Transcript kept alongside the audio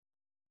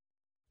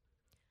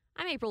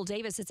I'm April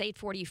Davis. It's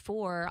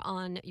 8:44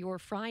 on your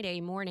Friday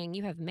morning.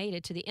 You have made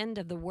it to the end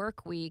of the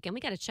work week, and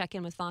we got to check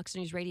in with Fox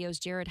News Radio's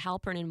Jared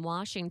Halpern in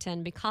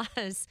Washington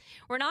because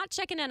we're not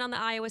checking in on the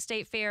Iowa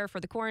State Fair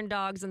for the corn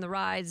dogs and the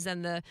rides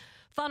and the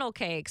funnel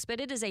cakes, but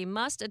it is a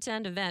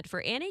must-attend event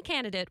for any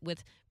candidate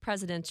with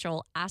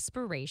presidential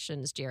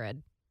aspirations,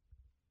 Jared.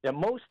 Yeah,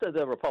 most of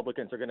the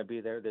Republicans are going to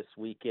be there this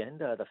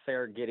weekend. The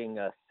fair getting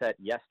set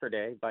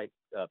yesterday. Mike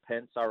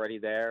Pence already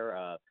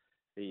there.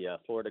 The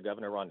Florida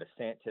Governor Ron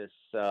DeSantis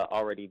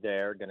already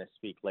there, going to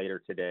speak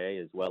later today,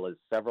 as well as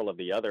several of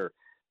the other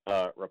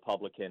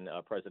Republican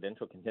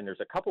presidential contenders.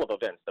 A couple of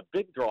events. The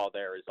big draw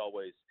there is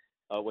always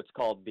what's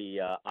called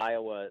the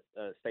Iowa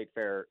State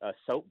Fair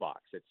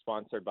Soapbox. It's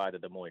sponsored by the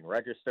Des Moines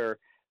Register.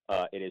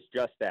 It is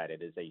just that.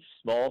 It is a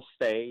small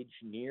stage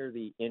near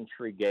the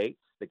entry gates.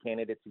 The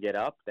candidates get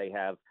up. They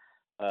have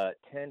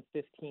 10,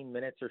 15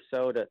 minutes or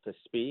so to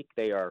speak.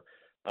 They are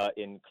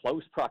in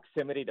close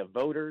proximity to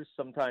voters.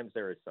 Sometimes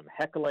there is some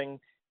heckling.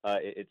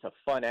 It's a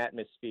fun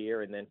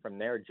atmosphere. And then from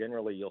there,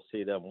 generally, you'll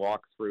see them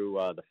walk through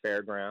the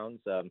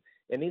fairgrounds.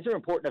 And these are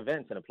important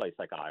events in a place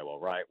like Iowa,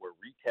 right, where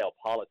retail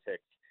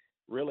politics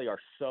really are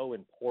so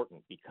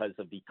important because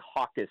of the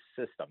caucus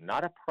system,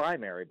 not a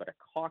primary, but a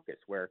caucus,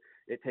 where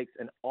it takes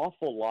an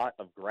awful lot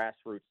of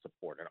grassroots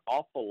support, an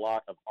awful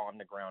lot of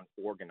on-the-ground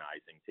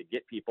organizing to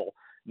get people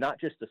not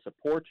just to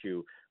support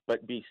you,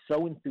 but be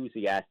so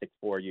enthusiastic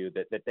for you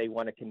that they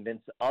want to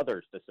convince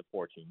others to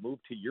support you, move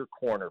to your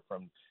corner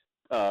from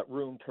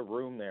room to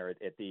room there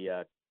at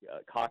the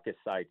caucus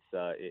sites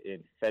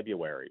in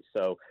February.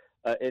 So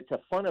it's a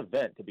fun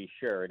event, to be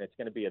sure, and it's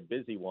going to be a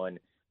busy one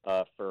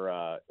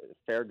for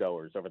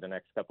fairgoers over the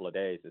next couple of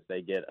days as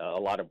they get a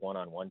lot of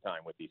one-on-one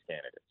time with these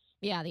candidates.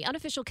 Yeah, the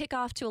unofficial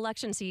kickoff to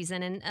election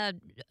season. And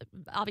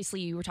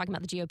obviously, you were talking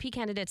about the GOP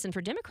candidates. And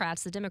for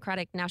Democrats, the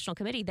Democratic National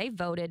Committee, they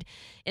voted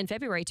in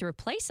February to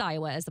replace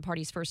Iowa as the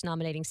party's first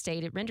nominating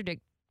state. It rendered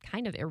it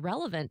kind of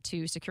irrelevant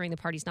to securing the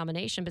party's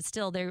nomination. But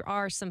still, there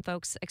are some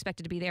folks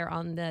expected to be there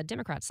on the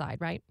Democrat side,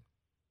 right?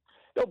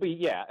 There'll be,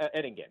 yeah.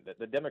 And again,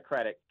 the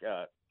Democratic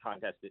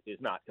contest is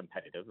not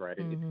competitive, right?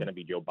 Mm-hmm. It's going to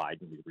be Joe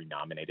Biden who's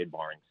renominated,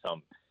 barring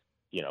some,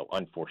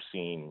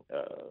 unforeseen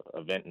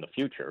event in the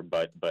future.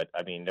 But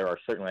I mean, there are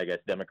certainly, I guess,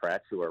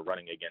 Democrats who are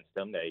running against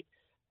them. They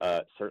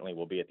certainly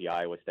will be at the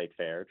Iowa State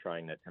Fair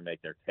trying to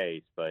make their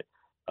case. But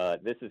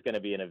this is going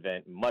to be an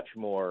event much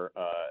more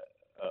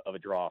of a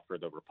draw for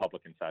the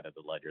Republican side of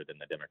the ledger than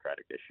the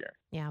Democratic this year.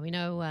 Yeah, we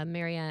know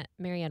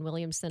Marianne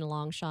Williamson, a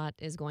long shot,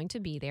 is going to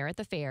be there at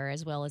the fair,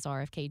 as well as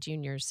RFK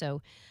Jr.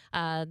 So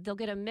they'll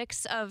get a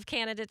mix of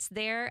candidates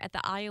there at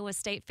the Iowa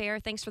State Fair.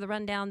 Thanks for the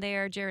rundown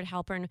there. Jared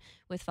Halpern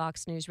with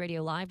Fox News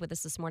Radio Live with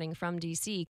us this morning from D.C.